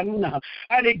again,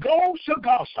 and he goes to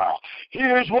Gaza.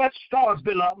 Here's what starts,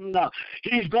 beloved.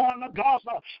 He's going to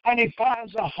Gaza, and he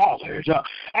finds a harlot,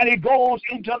 and he goes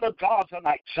into the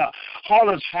Gazanites'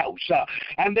 harlot's house,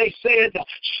 and they said,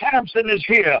 Samson is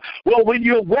here. Well, when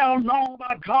you're well known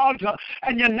by God,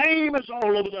 and your name is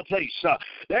all over the place,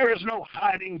 there is no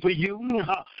hiding for you.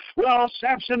 Well,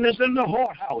 Samson is in the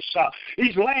whorehouse.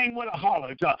 He's laying with a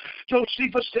harlot.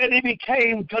 Josephus said he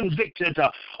became convicted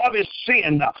of his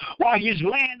sin. While he's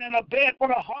laying in a bed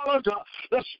with a harlot,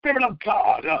 the Spirit of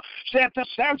God said to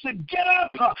Samson, get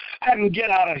up and get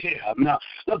out of here.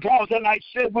 The Gazanites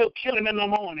said, we'll kill him in the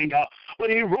morning. But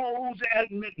he rose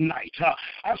at midnight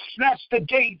and snatched the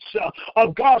gates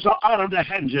of Gaza out of the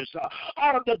hinges,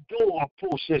 out of the door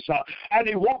posts, and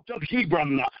he walked up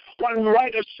Hebron. One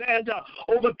writer said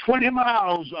over 20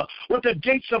 miles with the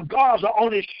gates of Gaza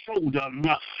on his shoulder.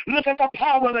 Look at the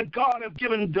power that God has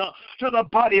given to the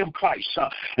body of Christ.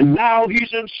 And now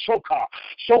he's in Sochar.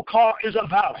 Sochar is a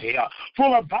valley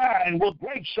full of vine where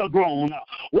grapes are grown.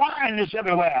 Wine is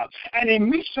everywhere. And he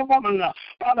meets a woman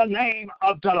by the name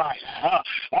of Delilah.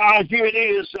 Here it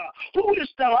is. Who is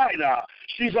Delilah?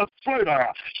 She's a flirter.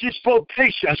 She's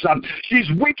flirtatious. She's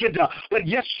wicked, but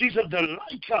yet she's a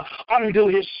delight unto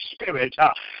his spirit.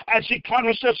 And she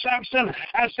comes to Samson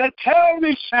and said, tell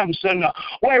me, Samson,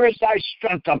 where is thy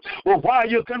strength? Well, why are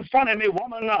you confronting me,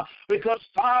 woman? Because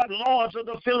 5 lords of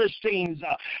the Philistines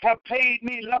have paid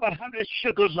me 1,100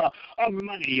 shekels of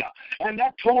money. And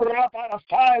that total up out of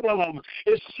 5 of them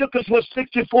is shekels was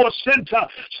 64 cents,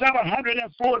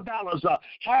 $704,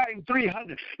 times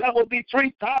 300. That would be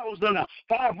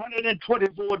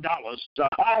 $3,524.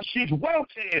 She's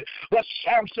wealthy, but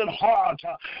Samson's heart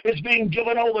is being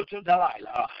given over to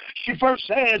Delilah. She first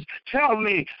says, tell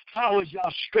me, how is your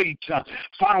strength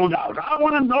found out? I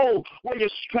want to know where your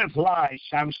strength lies,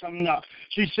 Samson.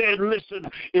 She said, listen,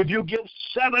 if you give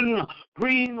 7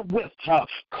 green whip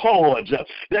cords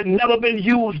that never been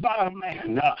used by a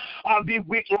man, I'll be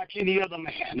weak like any other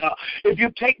man. If you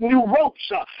take new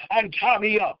ropes and tie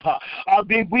me up, I'll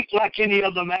be weak like any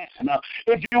other man.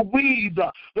 If you weave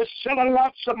the 7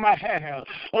 locks of my hair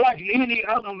like any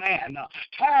other man,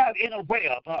 tied in a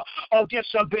web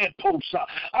against a bedpost,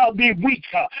 I'll be weak.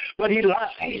 But he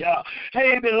lied.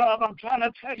 Hey, beloved, I'm trying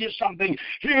to tell you something.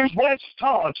 Here's where it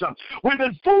starts. We've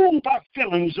been fooled by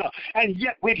feelings, and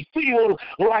yet we feel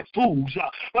like fools.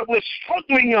 But we're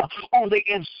struggling on the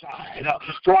inside.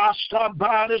 So I stopped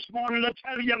by this morning to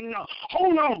tell you,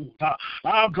 hold on.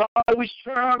 Our God we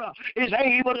serve is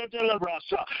able to deliver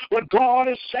us. But God God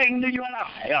is saying to you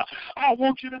and I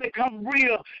want you to become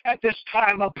real at this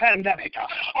time of pandemic.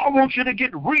 I want you to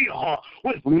get real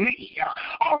with me.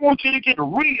 I want you to get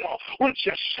real with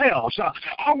yourselves.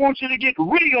 I want you to get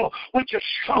real with your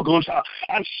struggles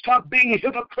and stop being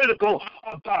hypocritical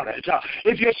about it.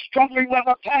 If you're struggling with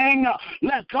a thing,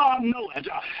 let God know it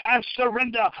and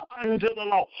surrender unto the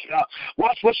Lord.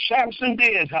 Watch what Samson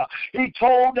did. He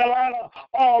told Delilah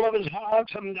all of his heart,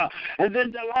 and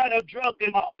then Delilah drugged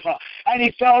him up, and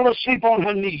he fell asleep on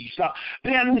her knees.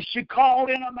 Then she called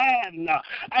in a man,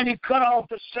 and he cut off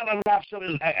the 7 locks of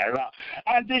his hair.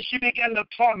 And then she began to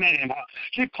torment him.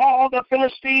 She called the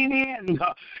Philistine in.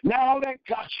 Now they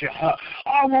got you.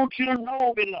 I want you to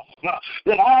know, beloved,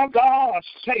 that our God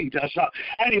saved us,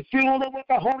 and he filled us with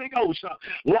the Holy Ghost,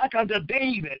 like unto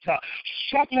David,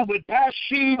 struggling with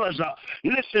Bathsheba's.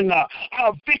 Listen,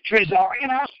 our victories are in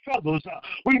our struggles.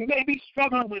 We may be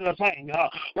struggling with a thing,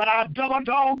 but I double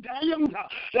dog down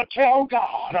to tell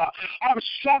God, I'm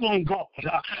struggling, God.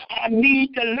 I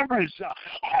need deliverance.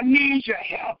 I need your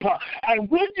help. And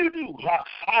when you do,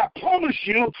 I promise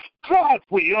you, God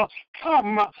will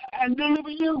come and deliver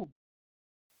you.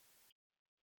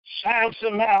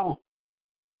 Samson now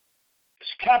is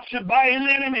captured by his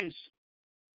enemies.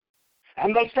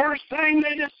 And the first thing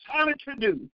they decided to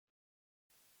do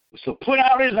was to put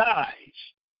out his eyes.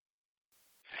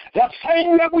 The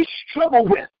thing that we struggle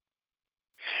with,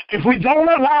 if we don't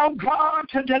allow God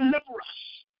to deliver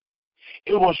us,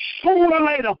 it will sooner or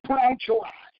later put out your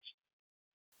eyes.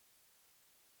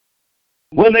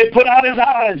 When they put out his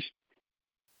eyes,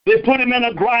 they put him in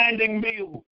a grinding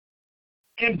mill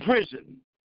in prison.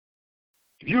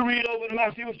 If you read over in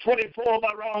Matthew 24,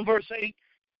 about around verse 8,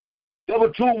 there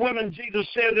were 2 women, Jesus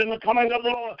said, in the coming of the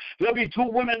Lord, there'll be 2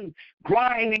 women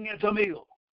grinding at the mill.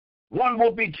 One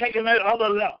will be taken, the other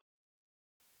left.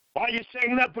 Why are you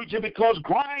saying that, preacher? Because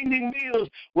grinding mills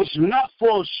was not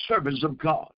for servants of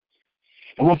God.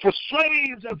 It was for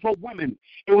slaves and for women.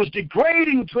 It was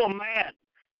degrading to a man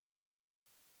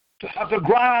to have to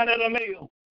grind at a mill.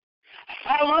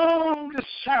 How long does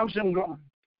Samson grind?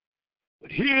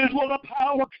 But here's where the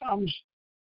power comes.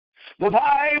 The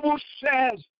Bible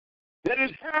says that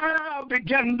his hair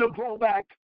began to grow back.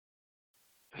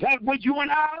 That's what you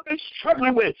and I have been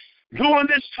struggling with during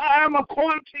this time of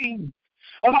quarantine.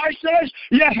 And I says,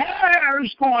 your hair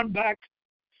is going back.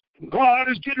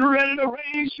 God is getting ready to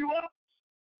raise you up,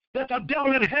 that the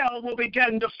devil in hell will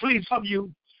begin to flee from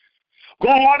you.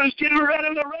 God is getting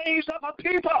ready to raise up a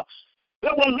people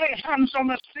that will lay hands on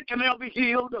the sick and they'll be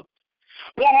healed.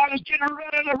 God is getting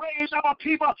ready to raise up a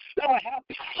people that will have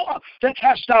power to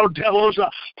cast out devils,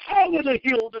 power to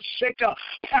heal the sick,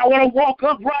 power to walk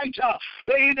upright.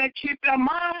 They that keep their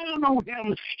mind on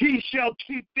him, he shall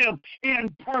keep them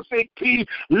in perfect peace.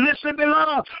 Listen,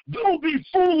 beloved, don't be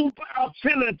fooled by a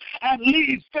feeling and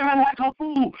leave feeling like a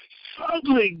fool,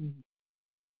 struggling.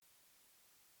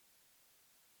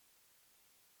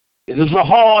 It is a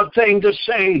hard thing to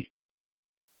say.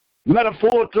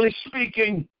 Metaphorically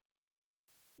speaking,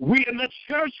 we in the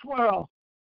church world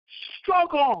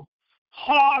struggle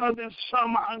harder than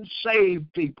some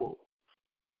unsaved people.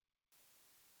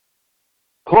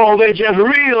 Because they're just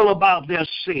real about their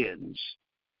sins.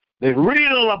 They're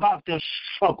real about their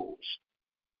struggles.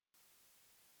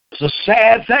 It's a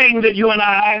sad thing that you and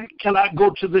I cannot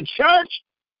go to the church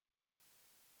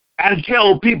and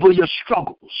tell people your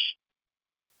struggles.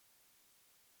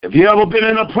 Have you ever been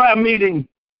in a prayer meeting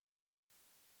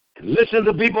and listened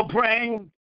to people praying?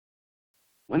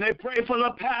 When they pray for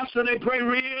the pastor, they pray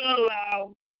real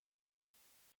loud.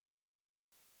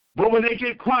 But when they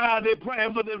get quiet, they're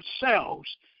praying for themselves.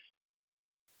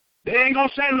 They ain't going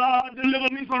to say, Lord,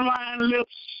 deliver me from lying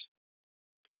lips.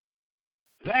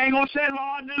 They ain't going to say,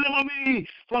 Lord, deliver me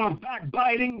from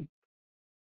backbiting.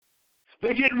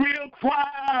 They get real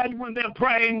quiet when they're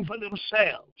praying for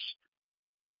themselves.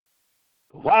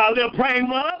 While they're praying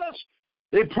for others,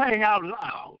 they're praying out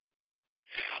loud.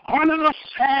 Aren't it a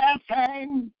sad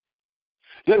thing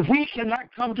that we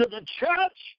cannot come to the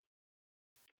church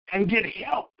and get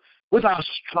help with our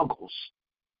struggles?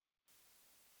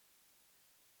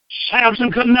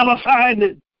 Samson could never find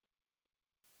it.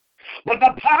 But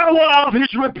the power of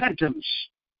his repentance,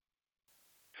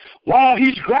 while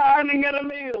he's grinding at a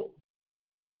mill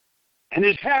and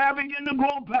his hair began to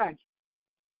grow back,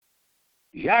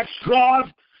 he asked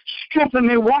God, strengthen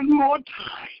me one more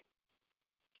time.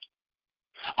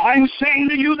 I'm saying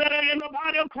to you that in the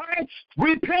body of Christ,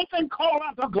 repent and call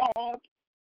out to God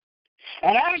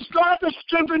and ask God to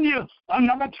strengthen you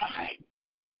another time.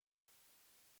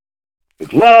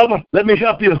 Love, let me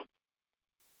help you.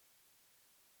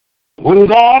 When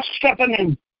God's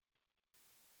strengthening,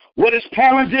 What his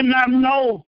parents did not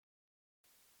know,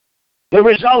 the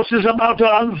results is about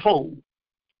to unfold.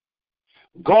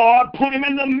 God put him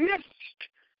in the midst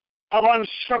of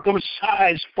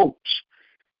uncircumcised folks.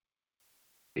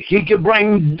 He could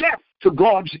bring death to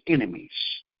God's enemies.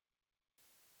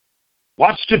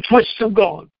 Watch the twist of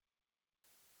God.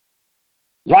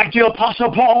 Like the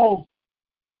Apostle Paul,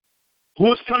 who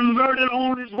was converted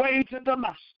on his way to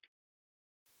Damascus.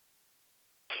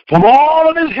 From all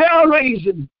of his hell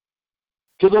raising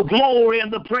to the glory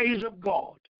and the praise of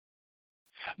God.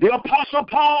 The Apostle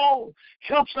Paul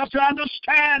helps us to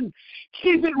understand,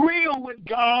 keep it real with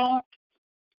God.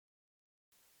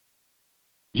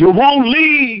 You won't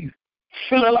leave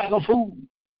feeling like a fool.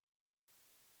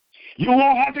 You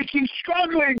won't have to keep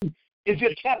struggling if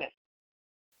you tell it.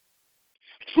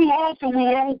 Too often we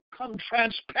won't come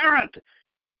transparent,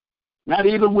 not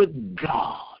even with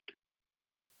God.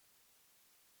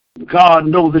 God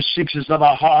knows the secrets of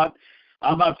our heart.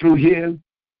 I'm about through here.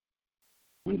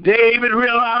 When David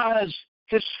realized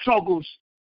his struggles,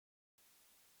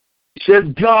 he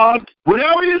said, God,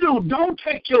 whatever you do, don't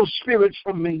take your spirit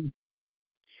from me,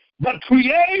 but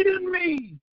create in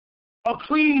me a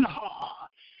clean heart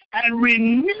and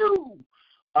renew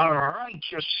a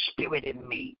righteous spirit in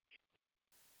me.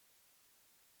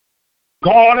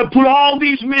 God had put all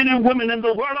these men and women in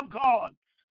the Word of God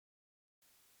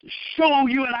to show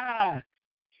you and I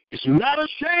it's not a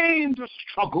shame to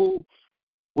struggle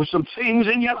with some things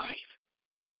in your life.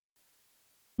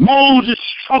 Moses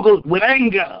struggled with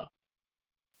anger.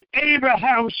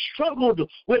 Abraham struggled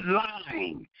with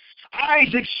lying.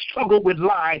 Isaac struggled with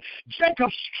lying. Jacob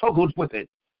struggled with it.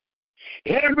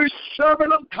 Every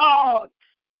servant of God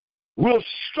will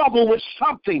struggle with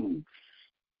something.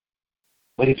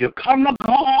 But if you come to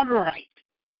God right,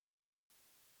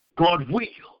 God will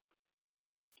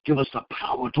give us the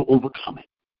power to overcome it.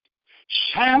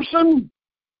 Samson,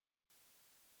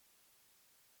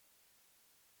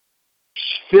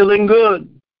 feeling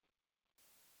good.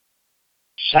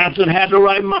 Samson had the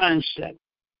right mindset,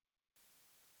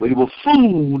 but he was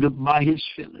fooled by his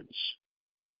feelings.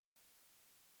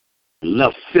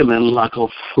 Left feeling like a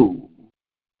fool.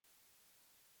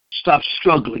 Stop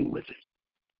struggling with it.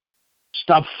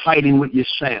 Stop fighting with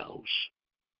yourselves.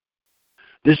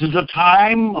 This is a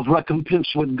time of recompense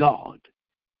with God.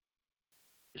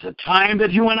 It's a time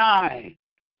that you and I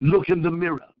look in the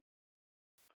mirror.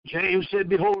 James said,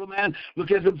 behold a man, look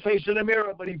at him face in the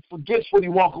mirror, but he forgets when he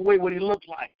walk away what he looked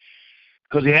like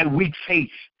because he had weak faith.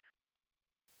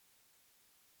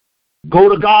 Go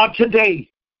to God today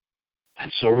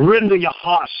and surrender your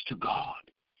hearts to God.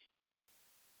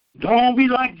 Don't be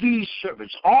like these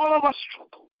servants. All of us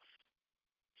struggle.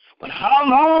 But how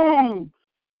long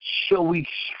shall we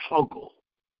struggle?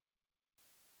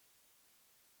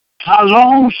 How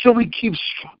long shall we keep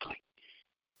struggling?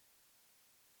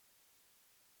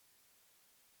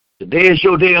 Today is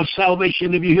your day of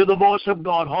salvation. If you hear the voice of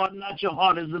God, harden not your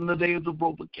heart as in the day of the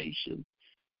provocation.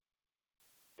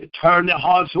 They turn their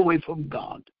hearts away from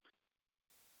God.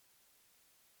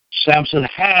 Samson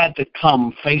had to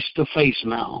come face to face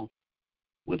now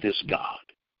with this God.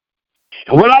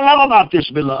 And what I love about this,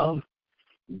 beloved,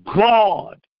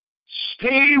 God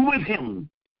stayed with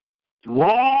him through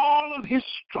all of his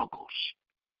struggles,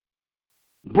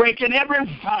 breaking every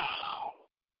vow.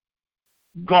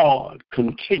 God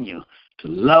continued to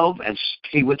love and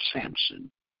stay with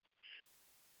Samson.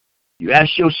 You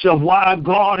ask yourself, why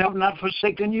God have not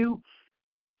forsaken you?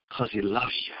 Because he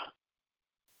loves you.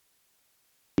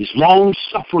 He's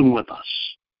long-suffering with us.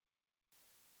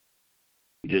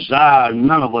 He desires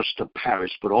none of us to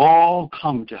perish, but all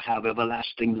come to have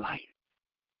everlasting life.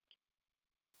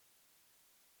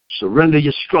 Surrender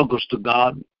your struggles to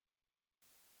God.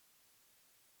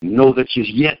 Know that you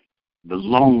yet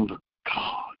belong to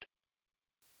God.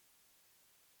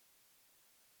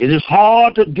 It is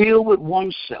hard to deal with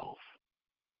oneself.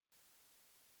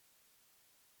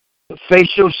 To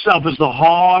face yourself is the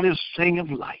hardest thing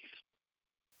of life.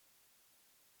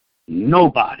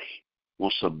 Nobody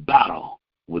wants to battle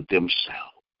with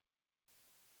themselves.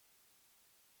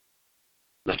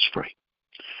 Let's pray.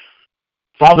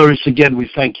 Father, it's again we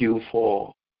thank you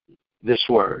for this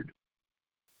word.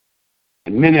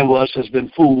 And many of us has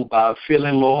been fooled by our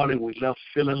feeling, Lord, and we left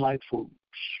feeling like fools.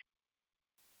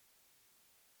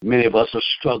 Many of us are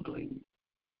struggling,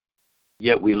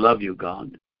 yet we love you,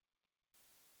 God.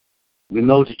 We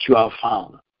know that you are our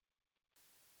Father.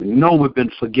 We know we've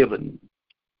been forgiven.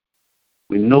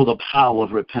 We know the power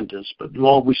of repentance, but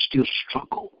Lord, we still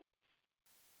struggle.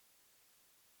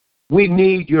 We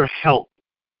need your help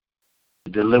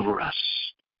to deliver us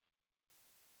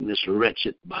from this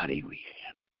wretched body we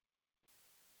have.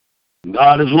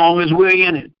 God, as long as we're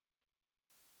in it,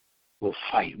 we'll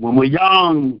fight. When we're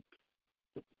young,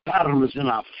 the battle is in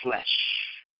our flesh.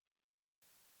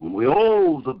 When we're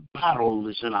old, the battle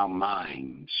is in our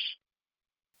minds.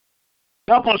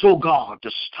 Help us, oh God,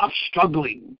 to stop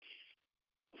struggling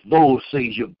with those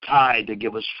things you've tried to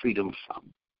give us freedom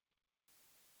from.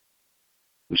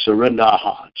 We surrender our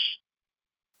hearts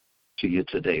to you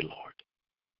today, Lord.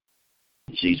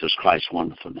 In Jesus Christ's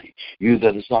wonderful name. You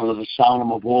that is under the sound of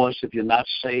my voice, if you're not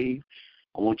saved,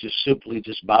 I want you to simply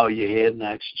just bow your head and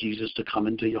ask Jesus to come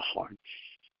into your heart.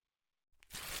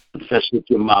 Confess with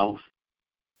your mouth.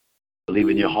 Believe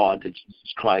in your heart that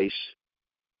Jesus Christ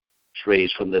is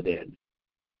raised from the dead.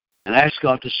 And ask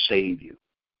God to save you,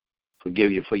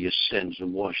 forgive you for your sins,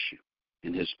 and wash you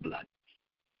in his blood.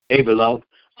 Hey, beloved,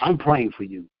 I'm praying for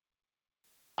you.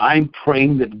 I'm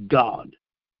praying that God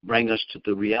bring us to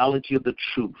the reality of the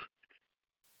truth.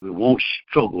 We won't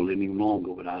struggle any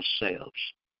longer with ourselves.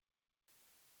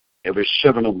 Every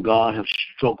servant of God has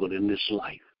struggled in this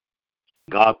life.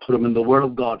 God put them in the Word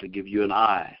of God to give you and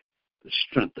I the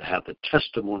strength to have the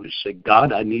testimony to say,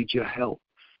 God, I need your help.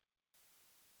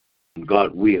 And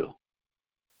God will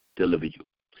deliver you.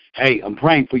 Hey, I'm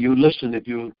praying for you. Listen, if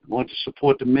you want to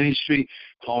support the ministry,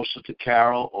 call Sister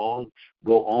Carol or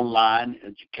go online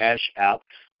at your Cash App,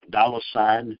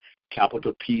 $,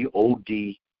 capital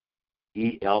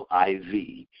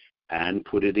PODELIV, and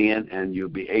put it in, and you'll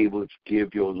be able to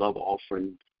give your love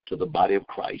offering to the body of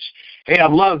Christ. Hey,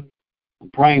 I'm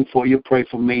praying for you. Pray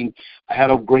for me. I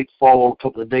had a great fall a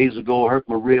couple of days ago. I hurt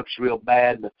my ribs real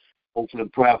bad. Hopefully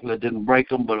and prayerfully I didn't break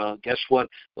them, but guess what?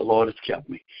 The Lord has kept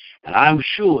me. And I'm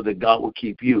sure that God will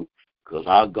keep you, because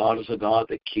our God is a God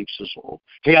that keeps us all.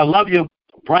 Hey, I love you.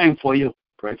 I'm praying for you.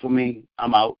 Pray for me.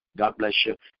 I'm out. God bless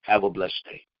you. Have a blessed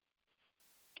day.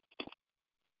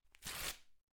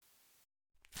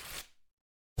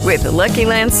 With the Lucky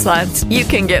Land Slots, you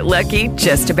can get lucky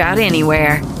just about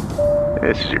anywhere.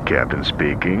 This is your captain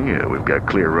speaking. We've got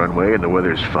clear runway and the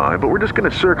weather's fine, but we're just going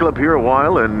to circle up here a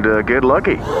while and get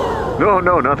lucky.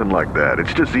 No, nothing like that.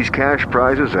 It's just these cash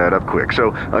prizes add up quick.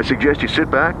 So I suggest you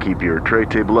sit back, keep your tray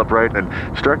table upright, and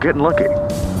start getting lucky.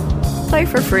 Play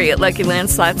for free at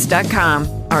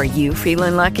LuckyLandSlots.com. Are you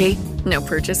feeling lucky? No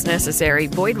purchase necessary.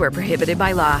 Void where prohibited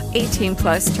by law.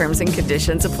 18+ terms and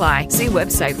conditions apply. See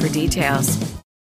website for details.